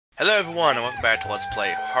Hello everyone, and welcome back to Let's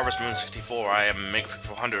Play Harvest Moon 64. I am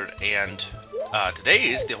MegaFreak400, and today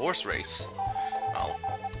is the horse race. Well,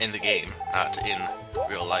 in the game, not in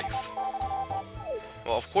real life.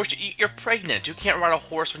 Well, of course, you're pregnant. You can't ride a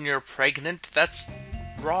horse when you're pregnant. That's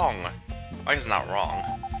wrong. I guess it's not wrong.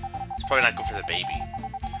 It's probably not good for the baby.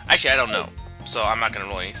 Actually, I don't know, so I'm not going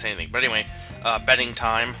to really say anything. But anyway, betting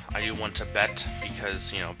time. I do want to bet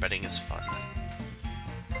because, you know, betting is fun.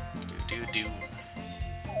 Do.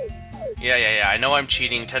 Yeah, I know I'm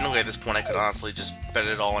cheating. Technically, at this point, I could honestly just bet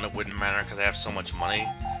it all and it wouldn't matter because I have so much money.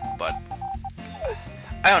 But,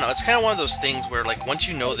 I don't know. It's kind of one of those things where, like, once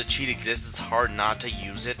you know the cheat exists, it's hard not to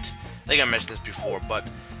use it. I think I mentioned this before, but,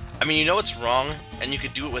 I mean, you know it's wrong, and you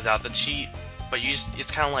could do it without the cheat, but you just,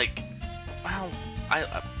 it's kind of like, well, I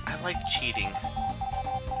like cheating.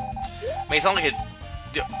 I mean, it's not like it,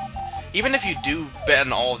 even if you do bet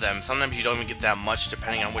on all of them, sometimes you don't even get that much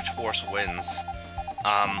depending on which horse wins.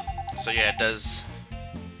 So yeah, it does.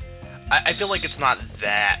 I feel like it's not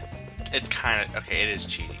that. It's kind of okay. It is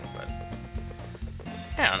cheating, but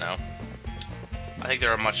I don't know. I think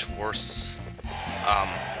there are much worse.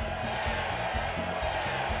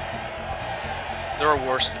 There are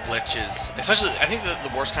worse glitches. Especially, I think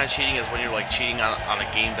the worst kind of cheating is when you're like cheating on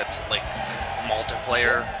a game that's like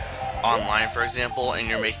multiplayer online, for example, and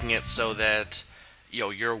you're making it so that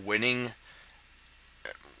you're winning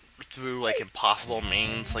through like impossible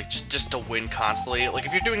means, like just to win constantly. Like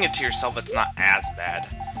if you're doing it to yourself, it's not as bad.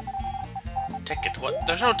 Ticket? What?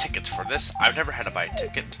 There's no tickets for this. I've never had to buy a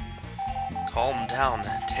ticket. Calm down.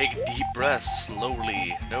 Take deep breaths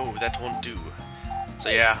slowly. No, that won't do. So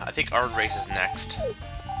yeah, I think our race is next.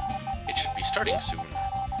 It should be starting soon.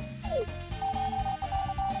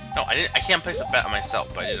 No, I can't place a bet on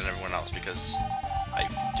myself, but I did on everyone else because I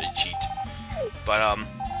did cheat. But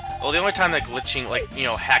well, the only time that glitching, like,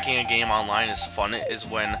 hacking a game online is fun is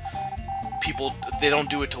when people, they don't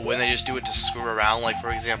do it to win, they just do it to screw around, like,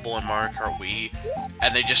 for example, in Mario Kart Wii,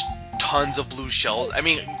 and they just tons of blue shells. I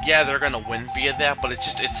mean, yeah, they're gonna win via that, but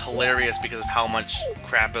it's hilarious because of how much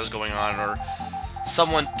crap is going on. Or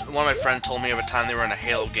one of my friends told me of a time they were in a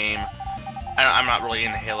Halo game. I'm not really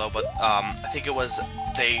into Halo, but I think it was,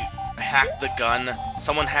 they hacked the gun,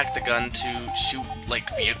 someone hacked the gun to shoot,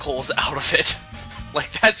 like, vehicles out of it. Like,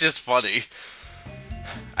 that's just funny.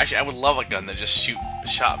 Actually, I would love a gun that just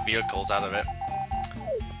shot vehicles out of it.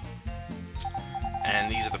 And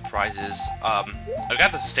these are the prizes. I've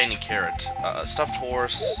got the sustaining carrot, stuffed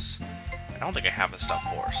horse. I don't think I have the stuffed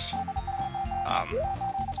horse.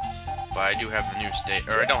 But I do have the new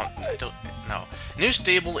I don't know. New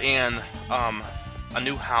stable and a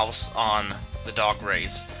new house on the dog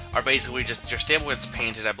race are basically just your stable gets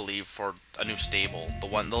painted, I believe, for a new stable. The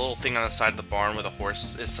little thing on the side of the barn where the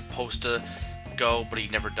horse is supposed to go, but he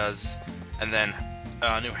never does. And then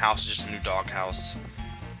a new house is just a new dog house.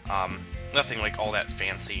 Nothing like all that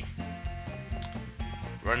fancy.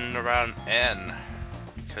 Running around Anne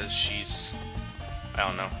because she's, I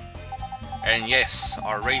don't know. And yes,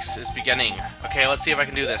 our race is beginning. Okay, let's see if I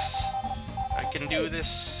can do this. I can do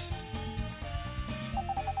this.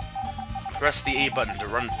 Press the A button to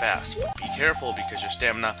run fast, but be careful because your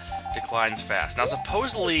stamina declines fast. Now,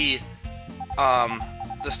 supposedly,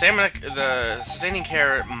 the sustaining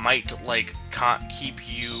carrot might, like, keep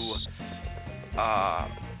you,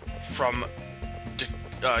 from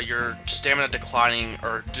your stamina declining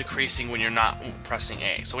or decreasing when you're not pressing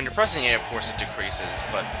A. So when you're pressing A, of course, it decreases,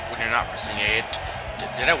 but when you're not pressing A,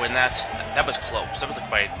 did I win that? That was close. That was like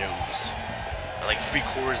by a nose. Like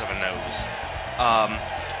 3/4 of a nose.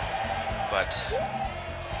 But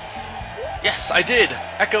yes, I did!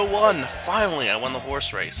 Echo won! Finally, I won the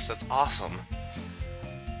horse race. That's awesome.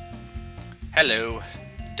 Hello,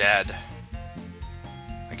 Dad.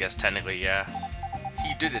 I guess technically, yeah.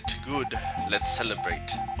 He did it. Good. Let's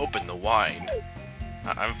celebrate. Open the wine.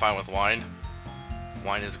 I'm fine with wine.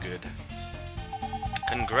 Wine is good.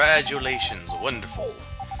 Congratulations. Wonderful.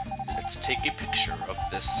 Let's take a picture of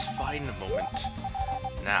this fine moment.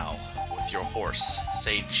 Now, with your horse,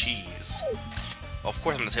 say cheese. Well, of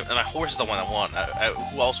course I'm gonna say, and my horse is the one I want.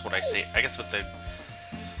 Who else would I say? I guess with the,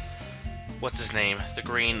 what's his name? The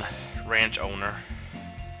green ranch owner.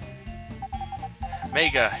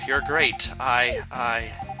 Mega, you're great. I'm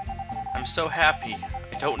so happy.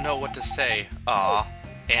 I don't know what to say. Aw,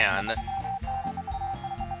 Anne.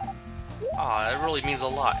 Aw, that really means a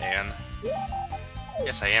lot, Anne.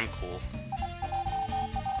 Yes, I am cool.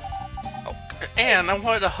 Oh, Anne, I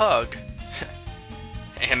wanted a hug.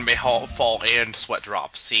 Anime fall and sweat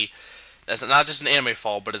drop. See, that's not just an anime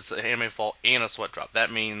fall, but it's an anime fall and a sweat drop.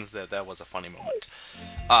 That means that was a funny moment.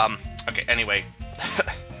 Okay, anyway.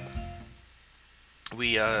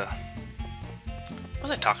 we, what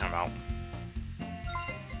was I talking about?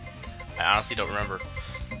 I honestly don't remember.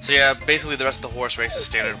 So yeah, basically the rest of the horse race is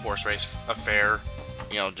standard horse race affair.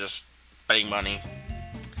 You know, just betting money.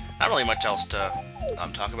 Not really much else to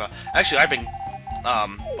talk about. Actually, I've been, well, I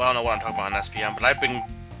don't know what I'm talking about on SPM, but I've been,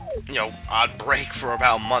 you know, on break for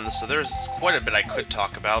about a month, so there's quite a bit I could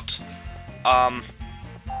talk about.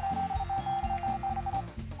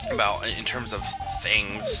 About in terms of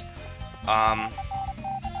things.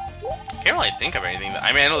 Can't really think of anything.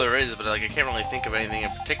 I mean, I know there is, but like I can't really think of anything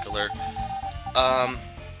in particular.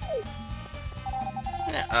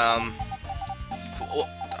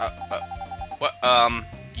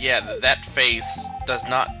 Yeah, that face does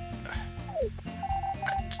not.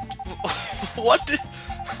 What?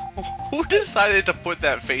 Who decided to put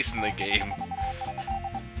that face in the game?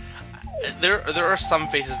 There are some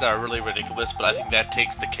faces that are really ridiculous, but I think that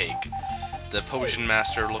takes the cake. The Potion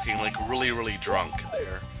Master looking like really drunk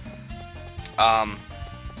there.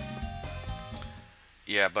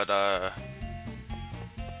 Yeah, but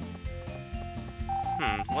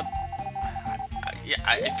what? Yeah,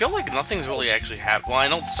 I feel like nothing's really actually happened. Well, I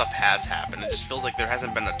know stuff has happened. It just feels like there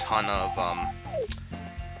hasn't been a ton of I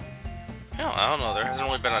don't know. There hasn't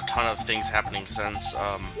really been a ton of things happening since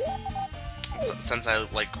since I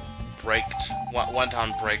like went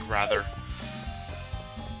on break rather.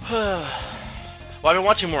 Well, I've been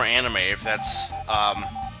watching more anime. If that's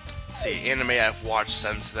let's see, anime I've watched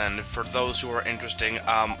since then. For those who are interesting,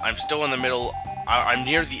 I'm still in the middle. I'm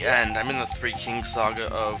near the end. I'm in the Three Kings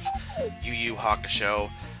saga of Yu Yu Hakusho.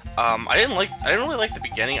 I didn't really like the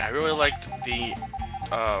beginning. I really liked the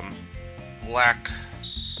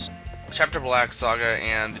Chapter Black saga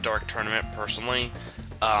and the Dark Tournament personally.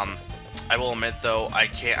 I will admit though,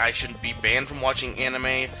 I shouldn't be banned from watching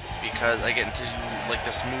anime because I get into like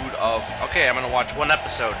this mood of, okay, I'm gonna watch one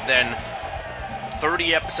episode, then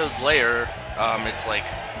 30 episodes later, it's like,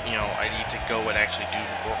 you know, I need to go and actually do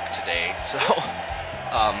work today, so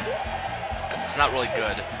it's not really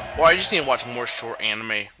good. Or I just need to watch more short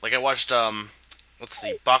anime. Like I watched, let's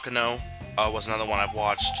see, Baccano was another one I've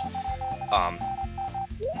watched.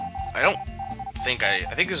 I think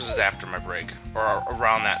this was after my break, or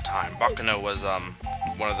around that time. Baccano was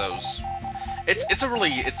one of those. It's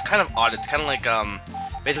kind of odd. It's kind of like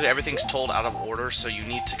basically everything's told out of order, so you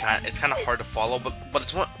need to it's kind of hard to follow. But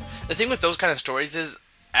it's the thing with those kind of stories is,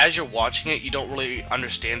 as you're watching it, you don't really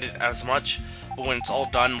understand it as much. But when it's all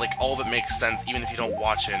done, like all of it makes sense, even if you don't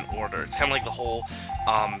watch it in order. It's kind of like the whole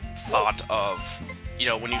thought of, you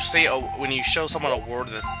know, when you show someone a word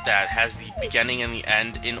that has the beginning and the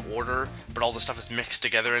end in order, but all the stuff is mixed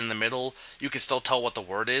together in the middle, you can still tell what the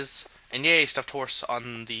word is. And yay, stuffed horse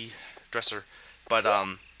on the dresser. But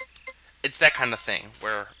it's that kind of thing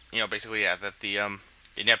where, you know, basically, yeah, that the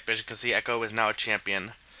because the Echo is now a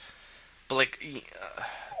champion. But like,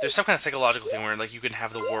 there's some kind of psychological thing where like you can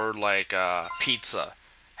have the word like pizza,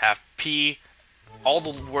 have P, all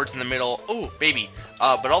the words in the middle, oh, baby,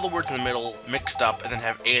 but all the words in the middle mixed up, and then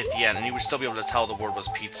have A at the end, and you would still be able to tell the word was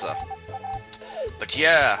pizza. But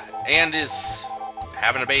yeah, and is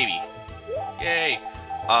having a baby. Yay.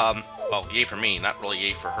 Well, yay for me, not really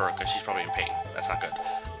yay for her, because she's probably in pain. That's not good.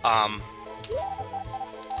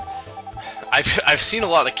 I've seen a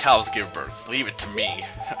lot of cows give birth. Leave it to me.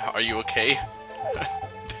 Are you okay? I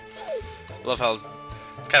love how it's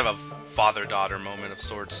kind of a father-daughter moment of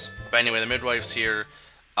sorts. But anyway, the midwife's here.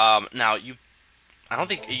 Now, I don't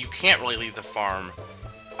think, you can't really leave the farm.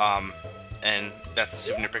 And that's the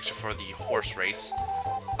souvenir picture for the horse race.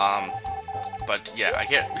 But yeah,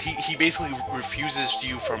 he basically refuses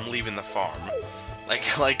you from leaving the farm.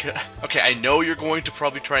 Like, okay, I know you're going to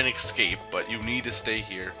probably try and escape, but you need to stay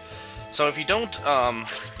here. So if you don't,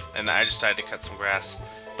 and I just decided to cut some grass,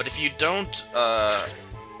 but if you don't,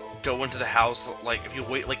 go into the house, like, if you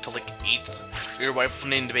wait, like, till, like, 8, your wife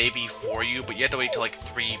will name the baby for you, but you have to wait till, like,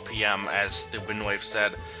 3 p.m., as the midwife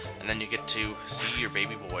said, and then you get to see your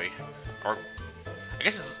baby boy. Or, I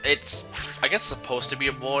guess it's supposed to be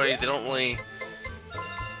a boy. They don't really,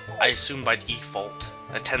 I assume by default,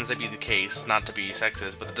 that tends to be the case, not to be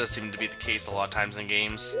sexist, but it does seem to be the case a lot of times in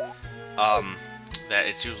games, that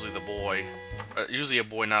it's usually the boy, usually a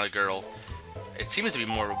boy, not a girl. It seems to be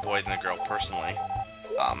more of a boy than a girl, personally.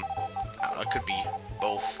 I don't know, it could be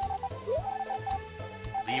both.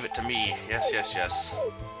 Leave it to me. Yes, yes, yes.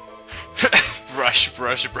 brush.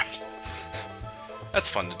 That's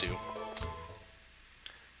fun to do.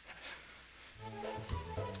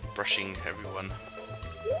 Brushing everyone.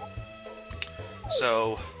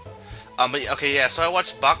 So, but okay, yeah. So I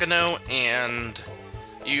watched Baccano and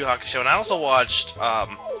Yu Yu Hakusho, and I also watched,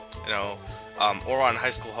 you know, Ouran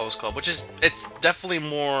High School Host Club, which is, it's definitely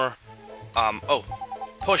more, oh,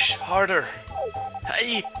 push harder.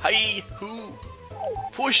 Hey, hey, who?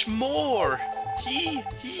 Push more. He,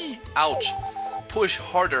 ouch. Push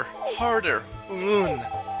harder, harder.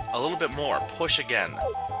 A little bit more. Push again.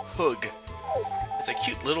 Hug. It's a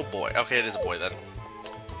cute little boy. Okay, it is a boy then.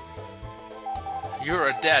 You're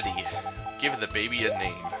a daddy. Give the baby a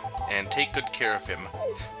name. And take good care of him.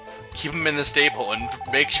 Keep him in the stable and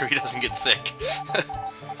make sure he doesn't get sick.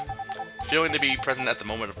 Feeling to be present at the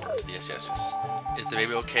moment of birth. Yes, yes, yes. Is the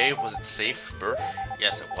baby okay? Was it safe birth?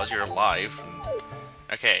 Yes, it was. You're alive.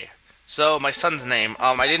 Okay. So, my son's name.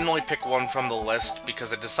 I didn't only pick one from the list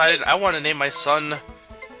because I decided I want to name my son...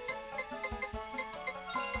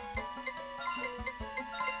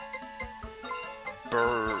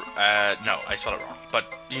 no, I spelled it wrong.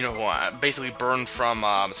 But, you know who basically Burn from,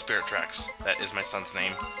 Spirit Tracks. That is my son's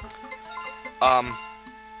name.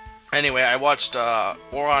 Anyway, I watched,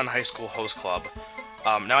 Ouran High School Host Club.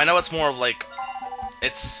 Now I know it's more of like...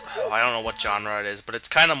 It's... I don't know what genre it is, but it's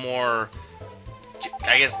kind of more...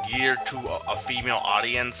 I guess geared to a female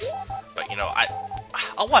audience. But, you know,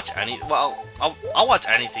 I'll watch any... Well, I'll watch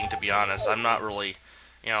anything, to be honest. I'm not really...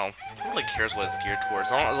 You know, who really cares what it's geared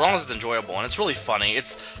towards? As long as it's enjoyable, and it's really funny.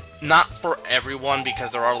 It's not for everyone,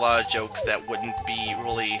 because there are a lot of jokes that wouldn't be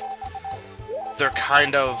really... They're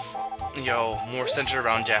kind of, you know, more centered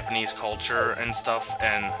around Japanese culture and stuff,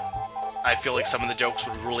 and I feel like some of the jokes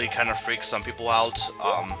would really kind of freak some people out.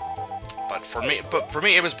 But for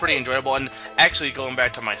me, it was pretty enjoyable, and actually going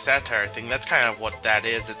back to my satire thing, that's kind of what that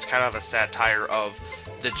is. It's kind of a satire of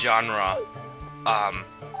the genre.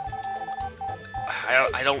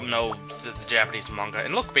 I don't know the Japanese manga.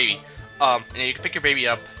 And look, baby, you know, you can pick your baby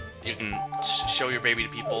up, you can show your baby to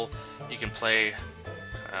people, you can play,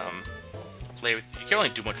 with. You can't really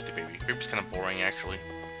do much with your baby. Your baby's kind of boring, actually.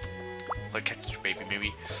 Play catch your baby,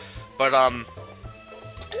 maybe. But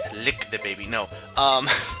lick the baby. No.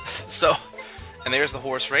 So, and there's the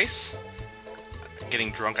horse race.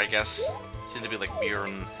 Getting drunk, I guess. Seems to be like beer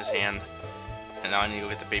in his hand. And now I need to go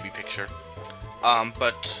get the baby picture.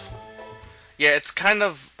 But yeah, it's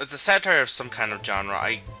a satire of some kind of genre.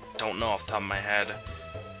 I don't know off the top of my head.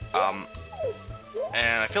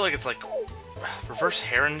 And I feel like it's like reverse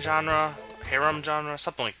harem genre,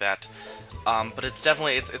 something like that. But it's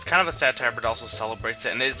definitely, it's kind of a satire, but it also celebrates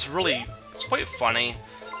it, and it's quite funny,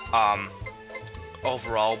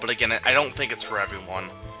 overall. But again, I don't think it's for everyone.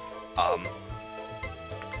 I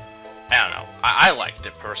don't know. I liked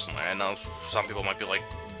it personally. I know some people might be like,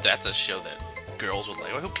 that's a show that girls would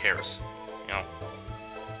like. Well, who cares? You know,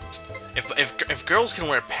 if girls can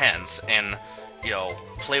wear pants and, you know,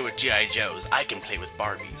 play with G.I. Joes, I can play with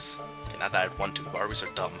Barbies. Okay, not that I'd want to. Barbies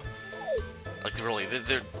are dumb. Like, really,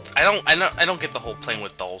 I don't get the whole playing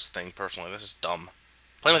with dolls thing personally. This is dumb.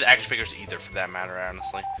 Playing with action figures either, for that matter,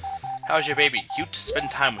 honestly. How's your baby? You spend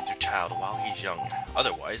time with your child while he's young.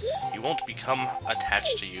 Otherwise, he won't become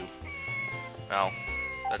attached to you. Well,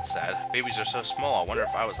 that's sad. Babies are so small. I wonder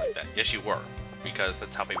if I was like that. Yes, you were, because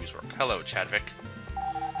that's how babies work. Hello, Chadwick.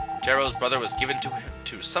 Jiro's brother was given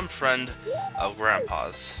to some friend of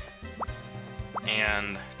Grandpa's.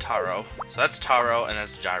 And Taro. So that's Taro, and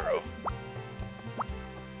that's Jiro.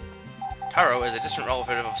 Taro is a distant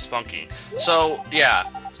relative of Spunky. So, yeah.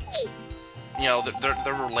 You know,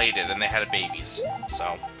 they're related, and they had babies.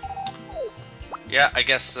 So, yeah, I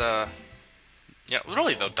guess, yeah,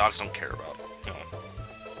 really, though, dogs don't care about, you know,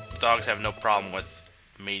 dogs have no problem with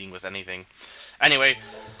mating with anything. Anyway,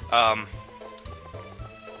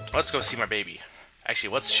 let's go see my baby.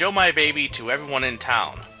 Actually, let's show my baby to everyone in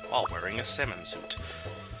town while wearing a salmon suit.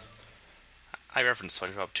 I reference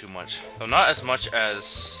SpongeBob too much, though not as much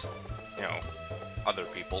as, you know, other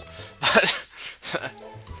people, but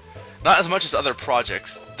not as much as other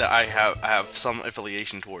projects that I have some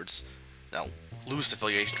affiliation towards. No, loose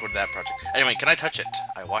affiliation toward that project. Anyway, can I touch it?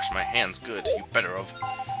 I washed my hands good. You better have.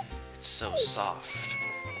 It's so soft.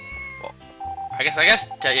 Well, I guess,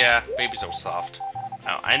 yeah, babies are soft.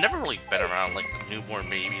 I never really been around, like, newborn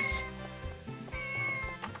babies.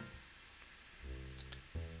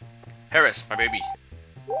 Harris, my baby.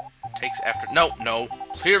 Takes after... No.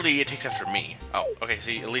 Clearly it takes after me. Oh, okay,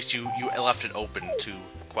 see, at least you left it open to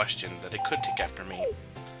question that it could take after me.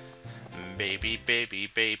 Baby, baby,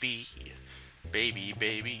 baby. Baby,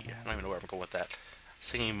 baby. I don't even know where I'm going with that.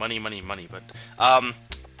 Singing money, money, money, but...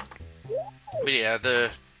 But yeah,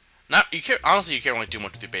 honestly, you can't really do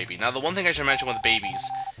much with your baby. Now, the one thing I should mention with babies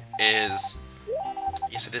is...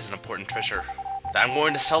 Yes, it is an important treasure that I'm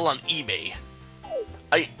going to sell on eBay.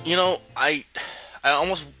 I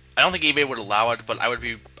don't think eBay would allow it, but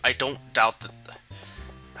I don't doubt that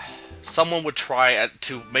someone would try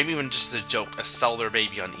to, maybe even just as a joke, sell their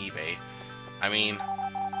baby on eBay. I mean,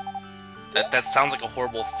 that sounds like a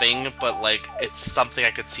horrible thing, but like it's something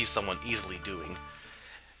I could see someone easily doing.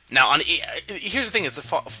 Now, here's the thing: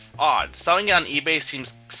 it's odd. Selling it on eBay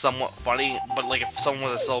seems somewhat funny, but like if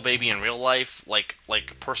someone was to sell a baby in real life, like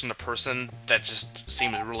person to person, that just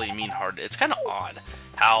seems really mean-hearted. It's kind of odd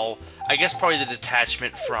how, I guess, probably the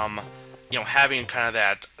detachment from, you know, having kind of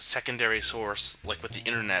that secondary source, like with the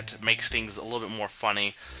internet, makes things a little bit more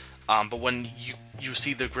funny. But when you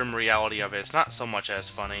see the grim reality of it, it's not so much as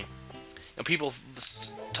funny. You know, people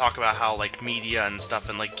talk about how like media and stuff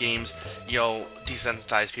and like games, you know,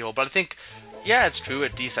 desensitize people, but I think, yeah, it's true,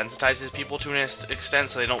 it desensitizes people to an extent,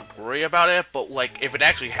 so they don't worry about it. But like, if it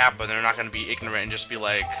actually happened, they're not going to be ignorant and just be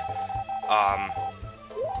like,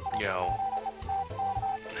 you know,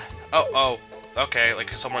 oh, okay,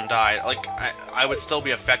 like someone died. Like I would still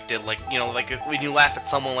be affected. Like, you know, like when you laugh at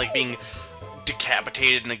someone like being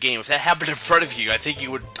decapitated in a game, if that happened in front of you, I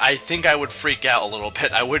think I would freak out a little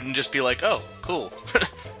bit. I wouldn't just be like, oh, cool.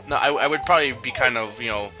 No, I would probably be kind of, you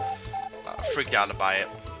know, freaked out by it.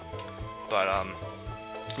 But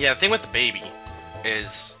yeah, the thing with the baby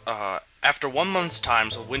is, after 1 month's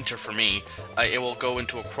time, so winter for me, it will go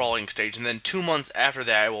into a crawling stage, and then 2 months after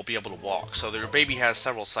that, it will be able to walk. So your baby has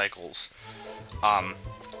several cycles.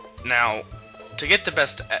 Now, to get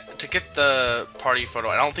the party photo,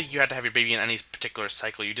 I don't think you had to have your baby in any particular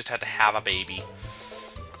cycle. You just had to have a baby,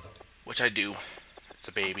 which I do. It's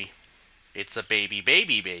a baby. It's a baby.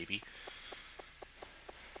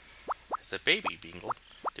 It's a baby, Bingle.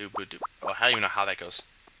 Doo-boo-doo. Oh, I don't even know how that goes.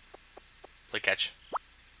 Play catch.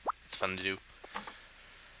 It's fun to do.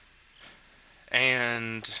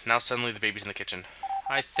 And now suddenly the baby's in the kitchen.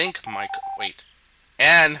 I think wait.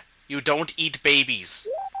 Anne, you don't eat babies.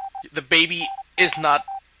 The baby is not...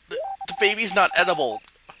 The baby's not edible.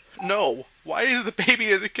 No. Why is the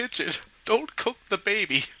baby in the kitchen? Don't cook the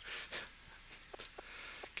baby.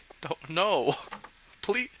 No.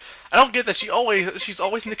 Please. I don't get that. She's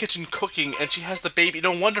always in the kitchen cooking, and she has the baby.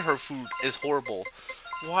 No wonder her food is horrible.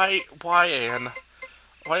 Why, Anne?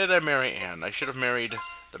 Why did I marry Anne? I should have married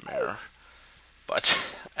the mayor.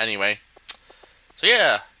 But, anyway. So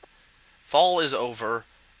yeah. Fall is over,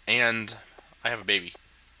 and I have a baby.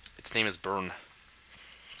 Its name is Burn.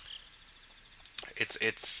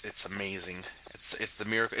 It's amazing. It's the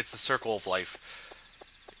miracle. It's the circle of life.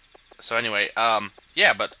 So anyway,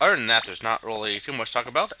 yeah, but other than that, there's not really too much to talk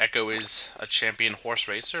about. Echo is a champion horse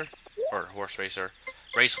racer,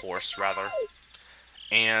 racehorse rather,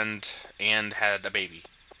 and had a baby.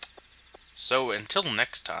 So until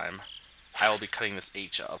next time, I will be cutting this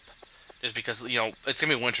H up, just because, you know, it's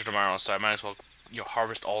gonna be winter tomorrow, so I might as well, you know,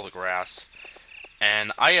 harvest all the grass.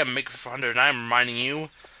 And I am Maker400, and I am reminding you,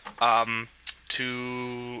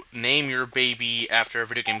 to name your baby after a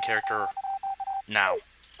video game character now.